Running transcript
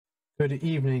Good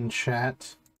evening,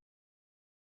 chat.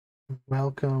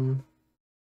 Welcome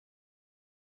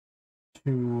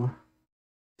to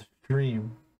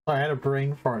stream. Sorry, I had a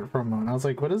brain fart for a moment. I was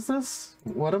like, what is this?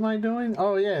 What am I doing?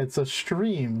 Oh yeah, it's a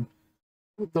stream.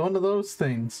 One of those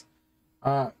things.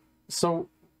 So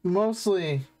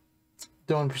mostly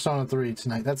doing Persona 3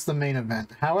 tonight. That's the main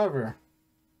event. However,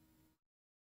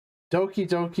 Doki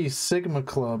Doki Sigma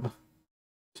Club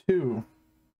 2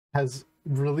 has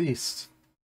released,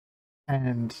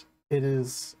 and it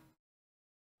is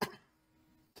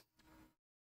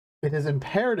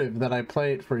imperative that I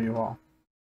play it for you all.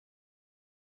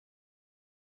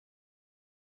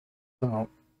 So,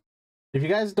 if you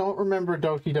guys don't remember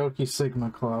Doki Doki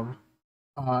Sigma Club,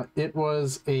 it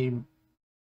was a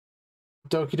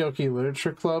Doki Doki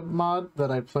Literature Club mod that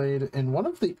I played in one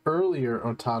of the earlier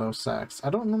otato sacks. I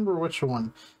don't remember which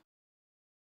one.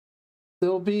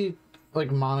 There'll be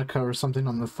like Monica or something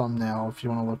on the thumbnail if you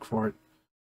want to look for it.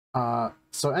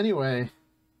 So anyway,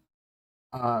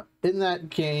 in that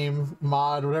game,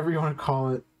 mod, whatever you want to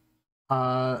call it,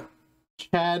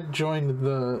 Chad joined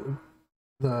the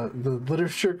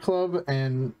literature club,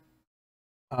 and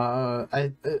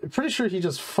I'm pretty sure he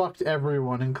just fucked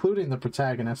everyone, including the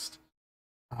protagonist.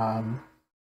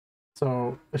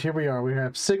 So here we are. We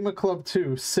have Sigma Club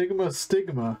 2. Stigma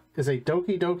is a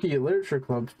Doki Doki Literature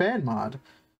Club fan mod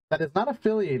that is not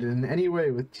affiliated in any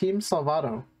way with Team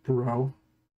Salvato, bro.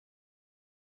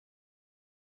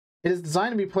 It is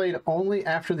designed to be played only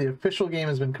after the official game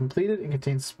has been completed and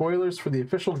contains spoilers for the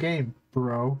official game,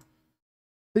 bro.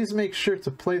 Please make sure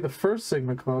to play the first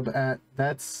Sigma Club at,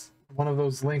 that's one of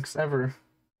those links ever.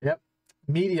 Yep.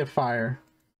 Mediafire.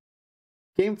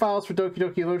 Game files for Doki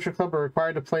Doki Literature Club are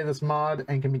required to play this mod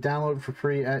and can be downloaded for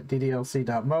free at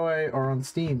ddlc.moe or on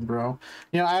Steam, bro.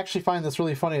 You know, I actually find this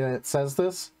really funny that it says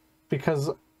this, because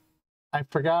I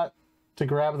forgot to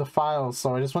grab the files,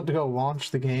 so I just went to go launch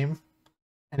the game,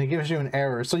 and it gives you an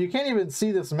error. So you can't even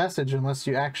see this message unless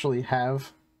you actually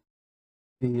have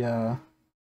the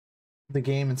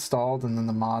game installed and then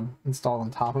the mod installed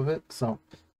on top of it. So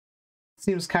it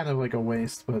seems kind of like a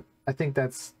waste, but I think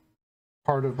that's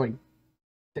part of like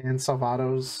Dan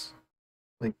Salvato's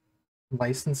like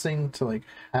licensing to like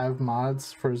have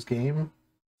mods for his game.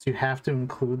 So you have to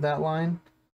include that line.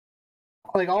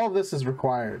 Like all of this is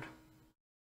required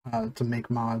to make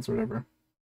mods or whatever.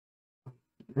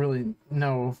 Really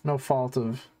no fault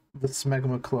of the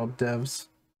Sigma Club devs.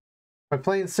 By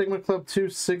playing Sigma Club 2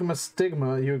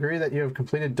 Stigma, you agree that you have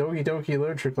completed Doki Doki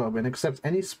Literature Club and accept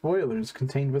any spoilers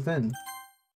contained within.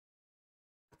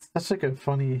 That's such like a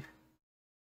funny...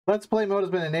 Let's Play mode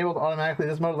has been enabled automatically.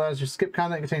 This mode allows you to skip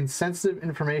content that contains sensitive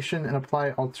information and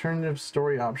apply alternative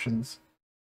story options.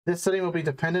 This setting will be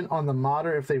dependent on the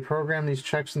modder if they program these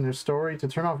checks in their story. To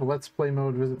turn off Let's Play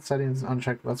mode, visit settings and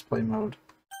uncheck Let's Play mode.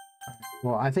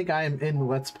 Well, I think I am in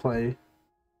Let's Play.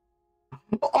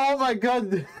 Oh my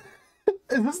god!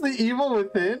 Is this the evil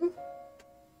within?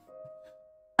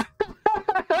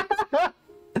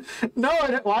 No,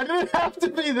 why did it have to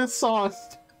be this song?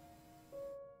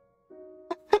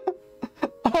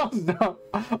 Oh no,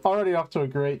 already off to a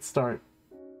great start.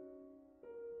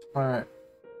 Alright.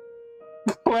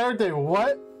 Clarity,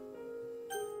 what?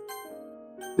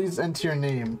 Please enter your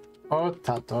name.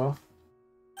 Otato.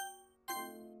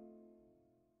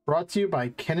 Brought to you by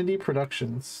Kennedy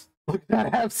Productions. Look at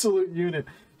that absolute unit.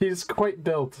 He's quite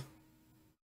built.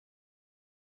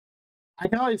 I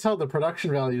can already tell the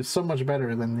production value is so much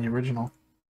better than the original.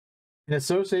 In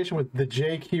association with the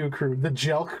JQ crew, the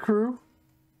Jelk crew,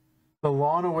 the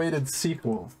long-awaited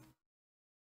sequel,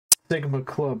 Sigma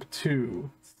Club 2,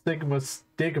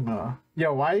 Stigma.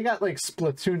 Yo, why you got like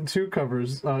Splatoon 2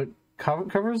 covers?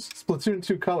 Covers? Splatoon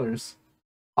 2 colors.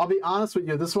 I'll be honest with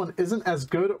you, this one isn't as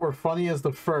good or funny as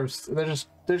the first.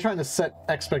 They're trying to set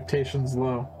expectations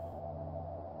low.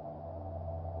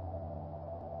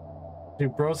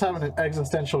 Dude, bro's having an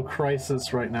existential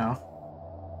crisis right now.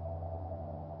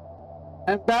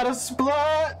 I'm about to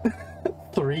splat!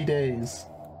 3 days.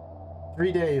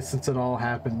 3 days since it all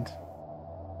happened.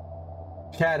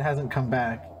 Chad hasn't come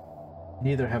back.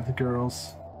 Neither have the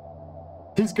girls.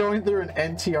 He's going through an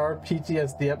NTR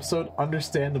PTSD episode.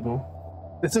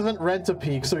 Understandable. This isn't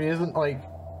Rent-A-Peak, so he isn't like...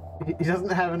 He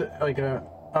doesn't have like a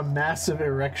massive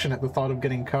erection at the thought of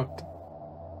getting cucked.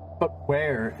 But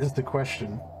where is the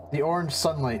question? The orange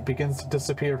sunlight begins to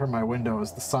disappear from my window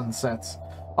as the sun sets.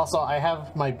 Also, I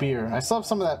have my beer. I still have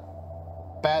some of that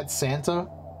Bad Santa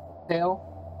ale.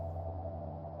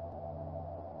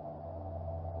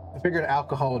 I figured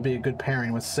alcohol would be a good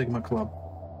pairing with Sigma Club.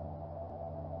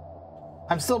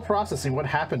 I'm still processing what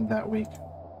happened that week.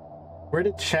 Where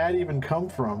did Chad even come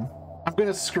from? I'm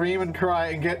gonna scream and cry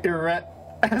and get erect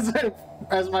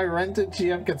as my rented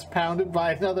GF gets pounded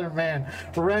by another man.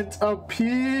 Rent a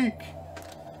peak!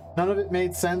 None of it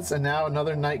made sense, and now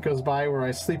another night goes by where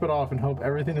I sleep it off and hope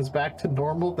everything is back to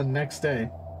normal the next day.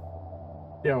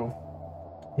 Yo.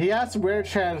 He asked where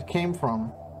Chad came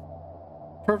from.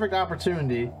 Perfect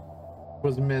opportunity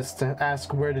was missed to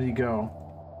ask where did he go?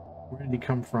 Where did he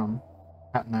come from?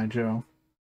 Cotton Eye Joe.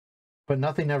 But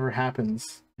nothing ever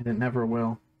happens, and it never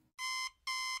will.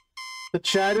 The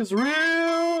chat is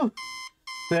real!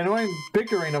 The annoying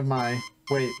bickering of my...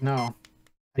 Wait, no.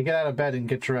 I get out of bed and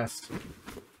get dressed.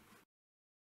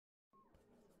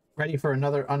 Ready for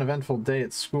another uneventful day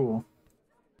at school.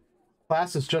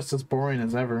 Class is just as boring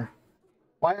as ever.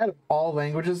 Why out of all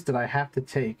languages did I have to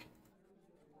take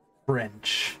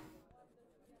French?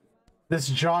 This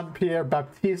Jean-Pierre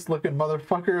Baptiste looking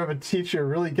motherfucker of a teacher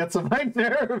really gets on my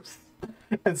nerves.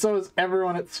 And so is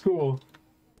everyone at school.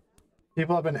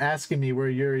 People have been asking me where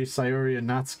Yuri, Sayori, and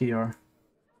Natsuki are.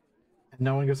 And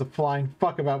no one gives a flying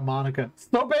fuck about Monica.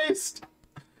 Snow-based!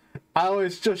 I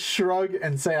always just shrug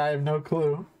and say I have no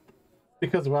clue.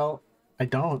 Because, well, I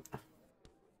don't.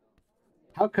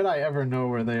 How could I ever know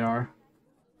where they are?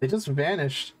 They just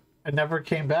vanished and never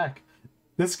came back.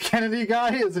 This Kennedy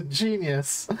guy is a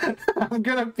genius. I'm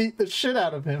gonna beat the shit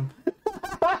out of him.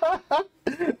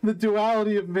 The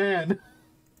duality of man.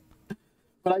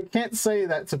 But I can't say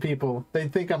that to people. They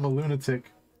think I'm a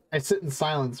lunatic. I sit in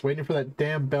silence, waiting for that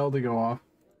damn bell to go off.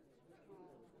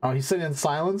 Oh, he's sitting in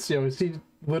silence? Yo, is he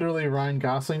literally Ryan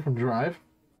Gosling from Drive?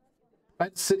 If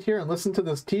I'd sit here and listen to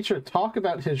this teacher talk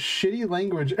about his shitty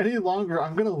language any longer,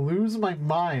 I'm gonna lose my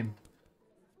mind.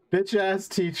 Bitch-ass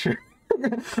teacher.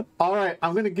 Alright,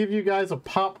 I'm gonna give you guys a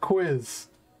pop quiz.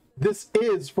 This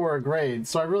is for a grade,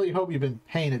 so I really hope you've been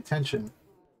paying attention.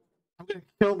 I'm gonna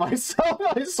kill myself,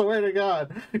 I swear to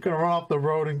God. I'm gonna run off the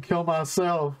road and kill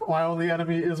myself. My only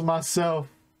enemy is myself.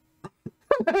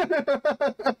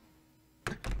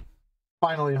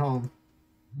 Finally home.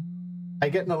 I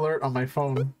get an alert on my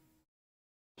phone.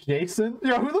 Jason?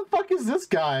 Yo, who the fuck is this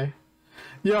guy?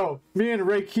 Yo, me and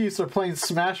Ray Keese are playing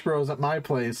Smash Bros at my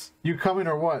place. You coming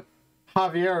or what?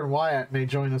 Javier and Wyatt may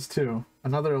join us too.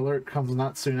 Another alert comes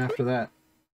not soon after that.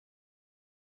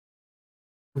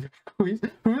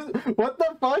 What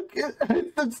the fuck?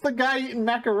 It's the guy eating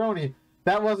macaroni.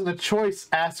 That wasn't a choice,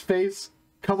 ass face.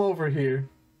 Come over here.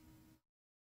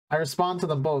 I respond to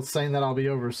them both, saying that I'll be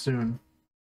over soon.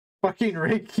 Fucking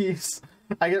Ray Keese.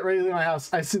 I get ready to leave my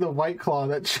house. I see the White Claw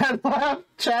that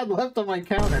Chad left on my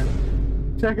counter.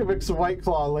 Chekhovic's White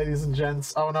Claw, ladies and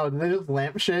gents. Oh no, did they just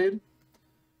lampshade?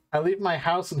 I leave my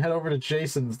house and head over to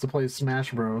Jason's to play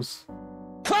Smash Bros.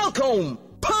 Falcon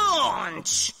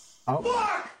Punch! Oh.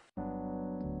 Fuck!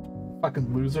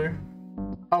 Fucking loser.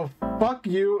 Oh, fuck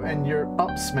you and your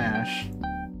up smash.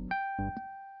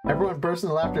 Everyone bursts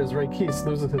into laughter as Ray Keese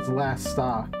loses his last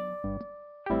stock.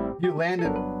 You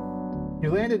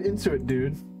landed into it,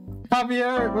 dude.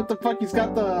 Javier, what the fuck? He's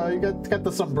got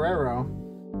the sombrero.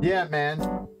 Yeah,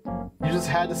 man. You just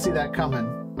had to see that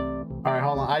coming. Alright,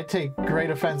 hold on. I take great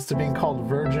offense to being called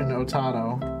Virgin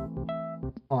Otato.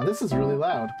 Oh, this is really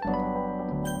loud.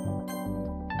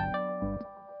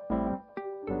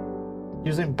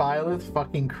 Using Byleth,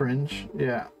 fucking cringe.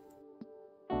 Yeah.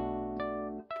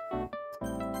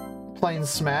 Playing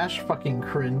Smash, fucking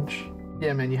cringe.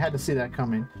 Yeah, man, you had to see that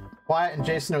coming. Wyatt and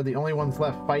Jason are the only ones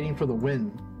left fighting for the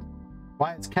win.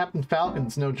 Wyatt's Captain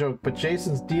Falcon's no joke, but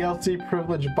Jason's DLC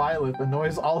privilege Byleth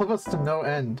annoys all of us to no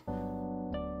end.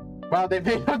 Wow, they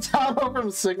made Otato from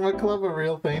Sigma Club a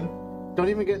real thing. Don't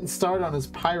even get started on his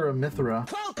Pyra Mithra.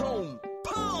 Falcon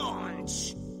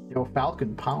Punch! Yo,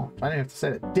 Falcon Punch. I didn't have to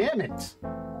say it. Damn it!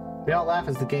 We all laugh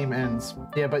as the game ends.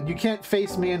 Yeah, but you can't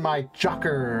face me and my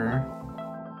jocker.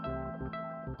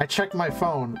 I checked my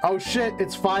phone. Oh shit,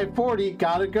 it's 5:40.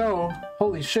 Gotta go.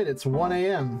 Holy shit, it's 1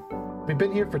 AM. We've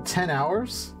been here for 10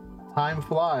 hours? Time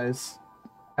flies.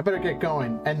 I better get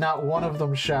going. And not one of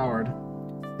them showered.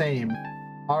 Same.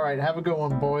 Alright, have a good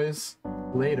one, boys.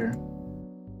 Later.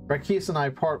 Rakis and I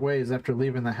part ways after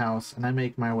leaving the house, and I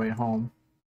make my way home.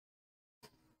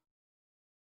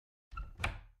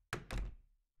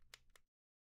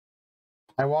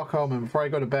 I walk home, and before I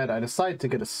go to bed, I decide to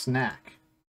get a snack.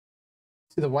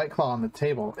 See the White Claw on the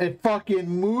table. It fucking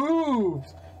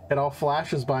moves! It all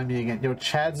flashes by me again. Yo,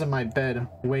 Chad's in my bed,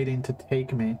 waiting to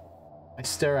take me. I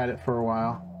stare at it for a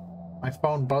while. My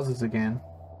phone buzzes again.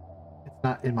 It's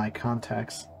not in my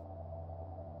contacts.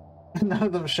 None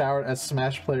of them showered as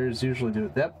Smash players usually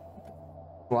do. Yep.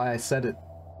 Why I said it.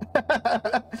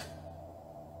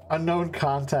 Unknown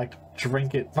contact.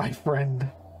 Drink it, my friend.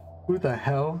 Who the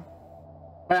hell?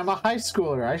 I'm a high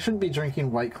schooler. I shouldn't be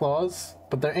drinking White Claws,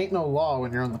 but there ain't no law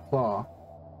when you're on the claw.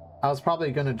 I was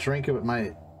probably gonna drink it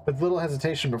with little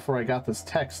hesitation before I got this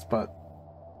text, but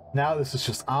now this is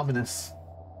just ominous.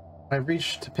 I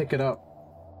reached to pick it up.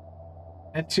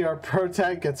 NTR Pro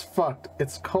Tag gets fucked.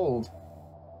 It's cold.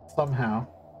 Somehow.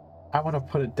 I want to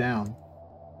put it down.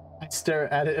 I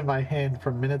stare at it in my hand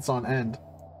for minutes on end.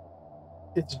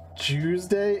 It's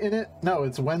Tuesday in it? No,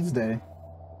 it's Wednesday.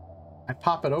 I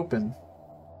pop it open.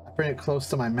 I bring it close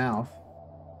to my mouth.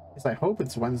 Because I hope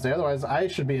it's Wednesday, otherwise I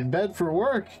should be in bed for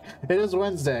work. It is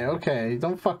Wednesday. Okay,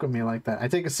 don't fuck with me like that. I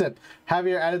take a sip.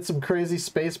 Javier added some crazy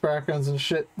space backgrounds and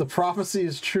shit. The prophecy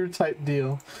is true type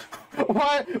deal.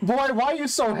 Why, boy, why are you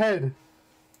so head?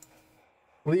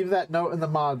 Leave that note in the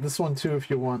mod. This one too if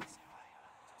you want.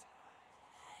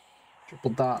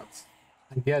 Triple dots.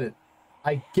 I get it.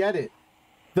 I get it.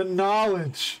 The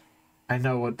knowledge. I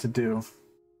know what to do.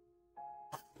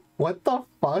 What the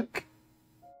fuck?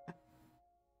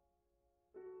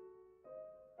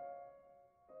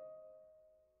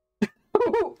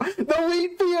 The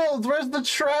wheat fields! Where's the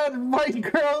trad white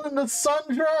girl in the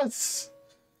sundress?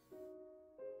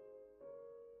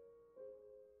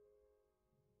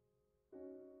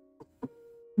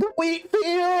 The wheat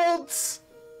fields!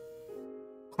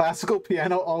 Classical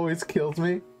piano always kills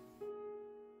me.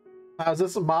 Is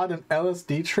this a mod an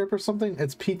LSD trip or something?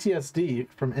 It's PTSD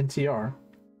from NTR.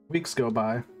 Weeks go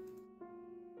by.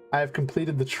 I have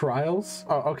completed the trials.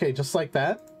 Oh, okay, just like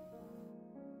that.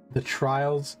 The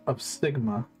trials of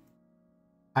Stigma.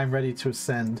 I'm ready to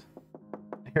ascend.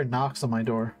 I hear knocks on my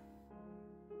door.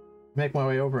 I make my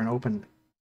way over and open.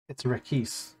 It's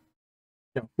Rakis.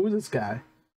 Yo, who's this guy?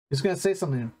 He's gonna say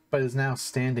something, but is now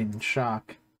standing in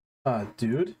shock.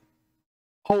 Dude?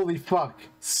 Holy fuck.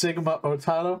 Sigma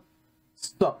Otato?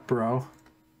 Sup, bro?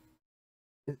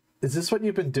 Is this what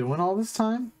you've been doing all this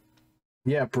time?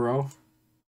 Yeah, bro.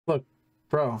 Look,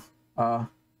 bro,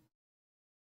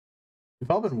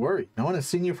 we've all been worried. No one has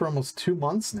seen you for almost 2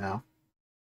 months now.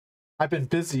 I've been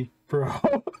busy,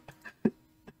 bro.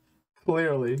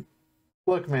 Clearly.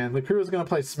 Look, man, the crew is gonna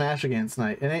play Smash again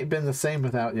tonight. It ain't been the same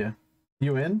without you.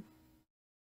 You in?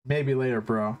 Maybe later,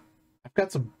 bro. I've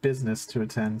got some business to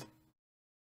attend.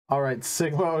 Alright,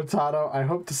 Sigma Otato, I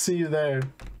hope to see you there.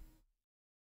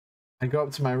 I go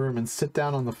up to my room and sit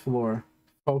down on the floor.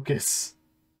 Focus.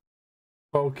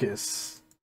 Focus.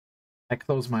 I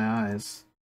close my eyes.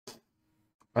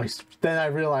 Then I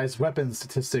realize weapon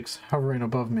statistics hovering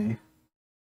above me.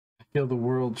 I feel the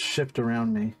world shift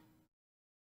around me.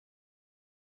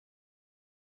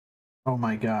 Oh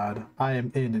my god, I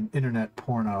am in an internet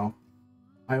porno.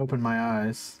 I open my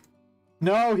eyes.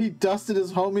 No, he dusted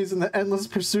his homies in the endless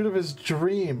pursuit of his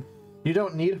dream. You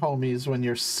don't need homies when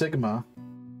you're Sigma.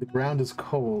 The ground is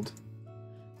cold.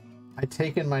 I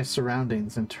take in my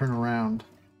surroundings and turn around.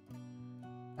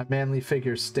 A manly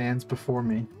figure stands before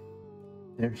me.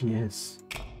 There he is.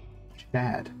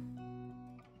 Chad.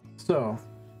 So,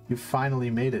 you finally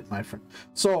made it, my friend.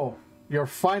 So, you're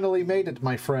finally made it,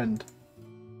 my friend.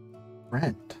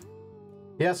 Friend?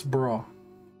 Yes, bro.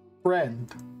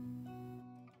 Friend.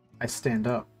 I stand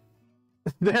up.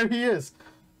 There he is.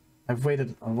 I've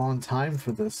waited a long time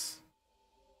for this.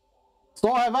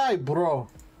 So have I, bro.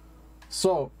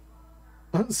 So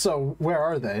where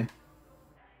are they?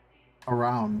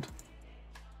 Around.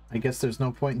 I guess there's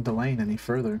no point in delaying any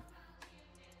further.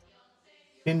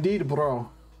 Indeed, bro.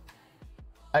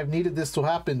 I've needed this to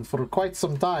happen for quite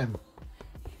some time.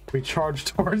 We charge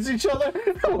towards each other?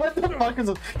 What the fuck is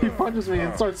this? He punches me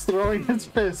and starts throwing his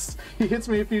fists. He hits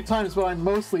me a few times, but I'm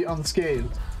mostly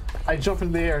unscathed. I jump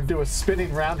in the air and do a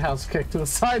spinning roundhouse kick to the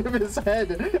side of his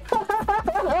head.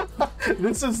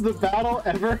 This is the battle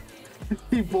ever.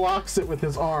 He blocks it with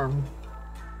his arm.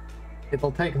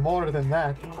 It'll take more than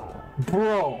that.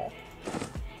 Bro.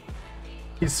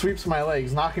 He sweeps my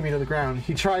legs, knocking me to the ground.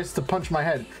 He tries to punch my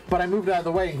head, but I moved out of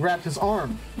the way and grabbed his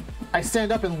arm. I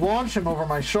stand up and launch him over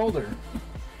my shoulder.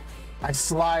 I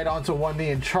slide onto one knee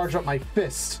and charge up my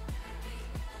fist.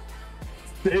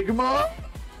 Stigma?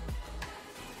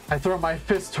 I throw my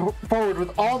fist forward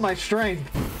with all my strength.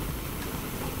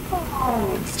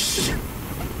 Oh, shit.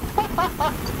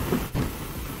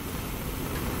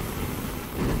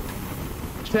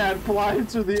 Chad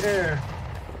flies through the air.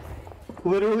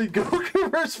 Literally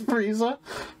Goku vs. Frieza.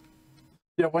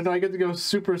 Yeah, when do I get to go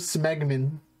Super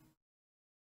Smegman?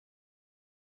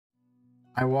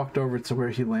 I walked over to where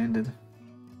he landed.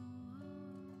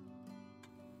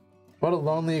 What a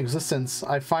lonely existence.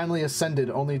 I finally ascended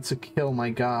only to kill my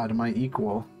god, my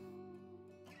equal.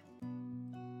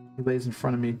 He lays in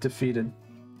front of me, defeated.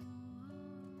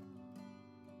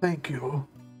 Thank you,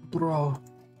 bro.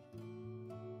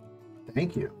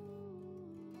 Thank you.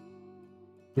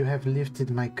 You have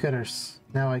lifted my curse.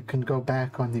 Now I can go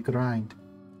back on the grind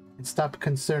and stop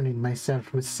concerning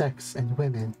myself with sex and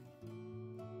women.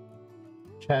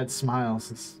 Chad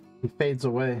smiles as he fades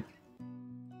away.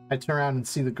 I turn around and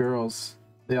see the girls.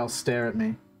 They all stare at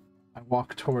me. I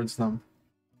walk towards them.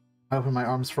 I open my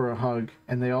arms for a hug,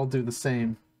 and they all do the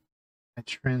same. I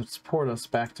transport us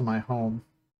back to my home.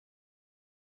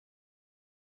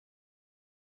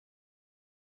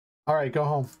 Alright, go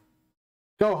home.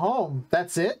 Go home?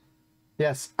 That's it?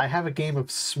 Yes, I have a game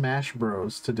of Smash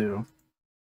Bros. To do.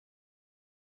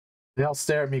 They all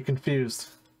stare at me confused.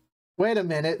 Wait a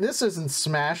minute, this isn't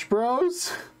Smash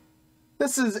Bros.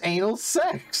 This is anal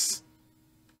sex.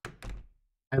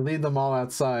 I lead them all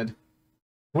outside.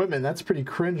 Women, that's pretty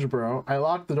cringe, bro. I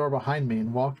lock the door behind me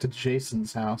and walk to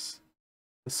Jason's house.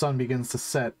 The sun begins to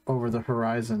set over the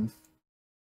horizon.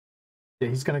 Yeah,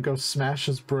 he's gonna go smash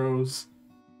his bros.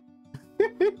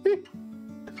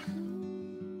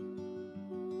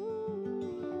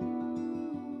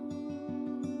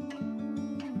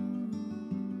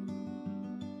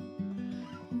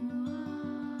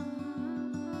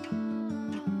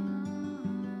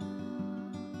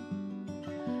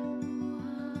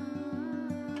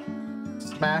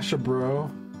 Smash a bro.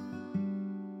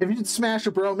 If you did smash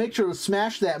a bro, make sure to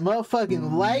smash that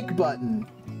motherfucking like button.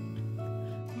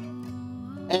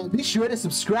 And be sure to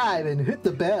subscribe and hit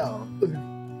the bell.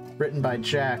 Written by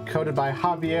Jack, coded by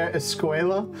Javier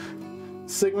Escuela.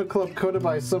 Sigma Club coded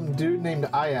by some dude named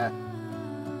Ayat.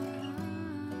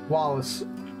 Wallace.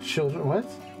 Children, what?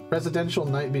 Residential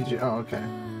Night BG. Oh, okay.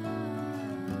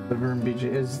 The room BG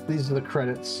is, these are the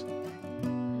credits.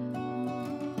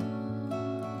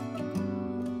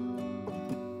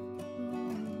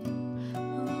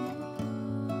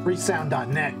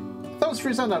 Freesound.net. That was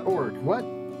freesound.org. What?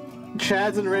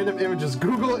 Chads and random images.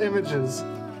 Google images.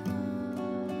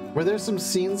 Were there some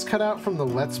scenes cut out from the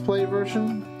Let's Play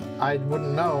version? I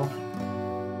wouldn't know.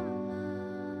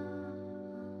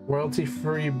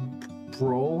 Royalty-free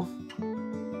Brawl.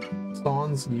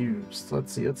 Songs used.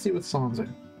 Let's see what songs are.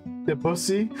 The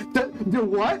pussy? The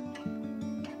what?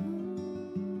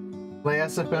 Play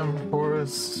SFM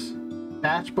Forest.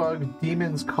 Batchbug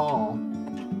Demon's Call.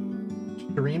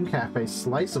 Dream Cafe,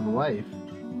 Slice of Life,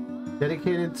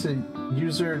 dedicated to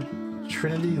user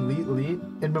Trinity Leet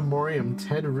in memoriam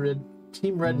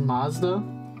Team Red Mazda.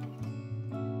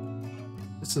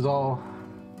 This is all.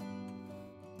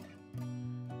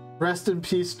 Rest in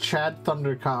peace, Chad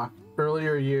Thundercock.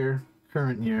 Earlier year,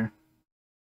 current year.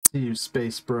 See you,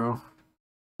 space bro.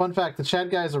 Fun fact: the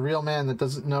Chad guy is a real man that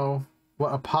doesn't know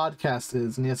what a podcast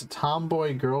is, and he has a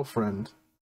tomboy girlfriend.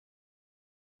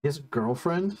 He has a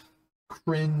girlfriend.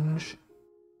 Cringe.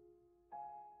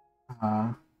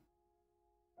 The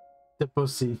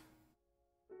pussy.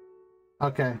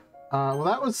 Okay. Well,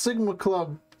 that was Sigma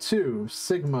Club 2.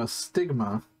 Sigma,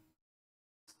 Stigma.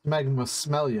 Smegma,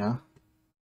 Smellia.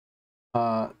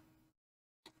 That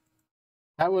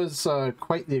was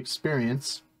quite the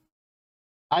experience.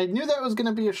 I knew that was going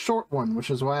to be a short one, which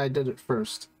is why I did it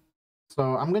first.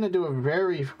 So I'm going to do a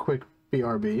very quick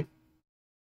BRB.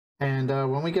 And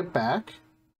when we get back...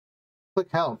 Click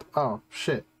help. Oh,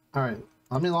 shit. Alright,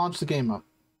 let me launch the game up.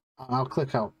 I'll click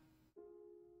help.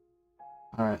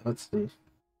 Alright, let's see.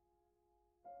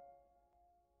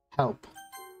 Help.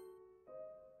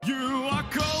 You are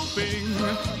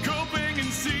coping and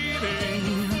seething.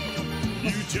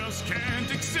 You just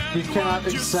can't accept. You cannot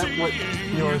accept what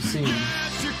you're seeing.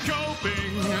 You're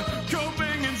coping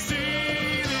and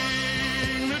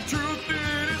seething. The truth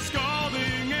it is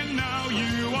scalding, and now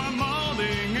you are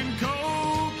molding and coping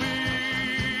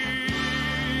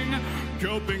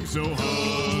so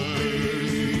hard.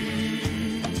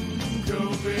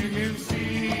 Coping and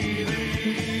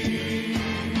seething.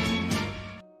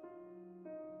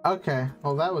 Okay,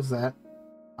 well that was that.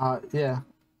 Yeah.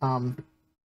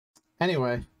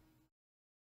 Anyway.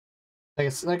 I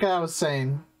guess, like I was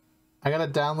saying, I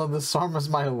gotta download this song as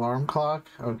my alarm clock.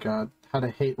 Oh god, how to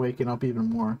hate waking up even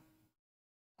more.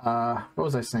 What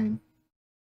was I saying?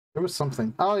 There was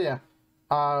something. Oh yeah.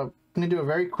 I'm gonna do a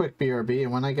very quick BRB,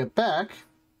 and when I get back,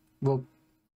 we'll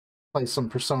play some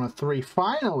Persona 3.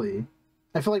 Finally!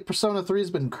 I feel like Persona 3 has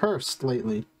been cursed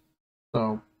lately.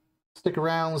 So, stick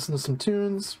around, listen to some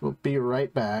tunes. We'll be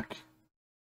right back.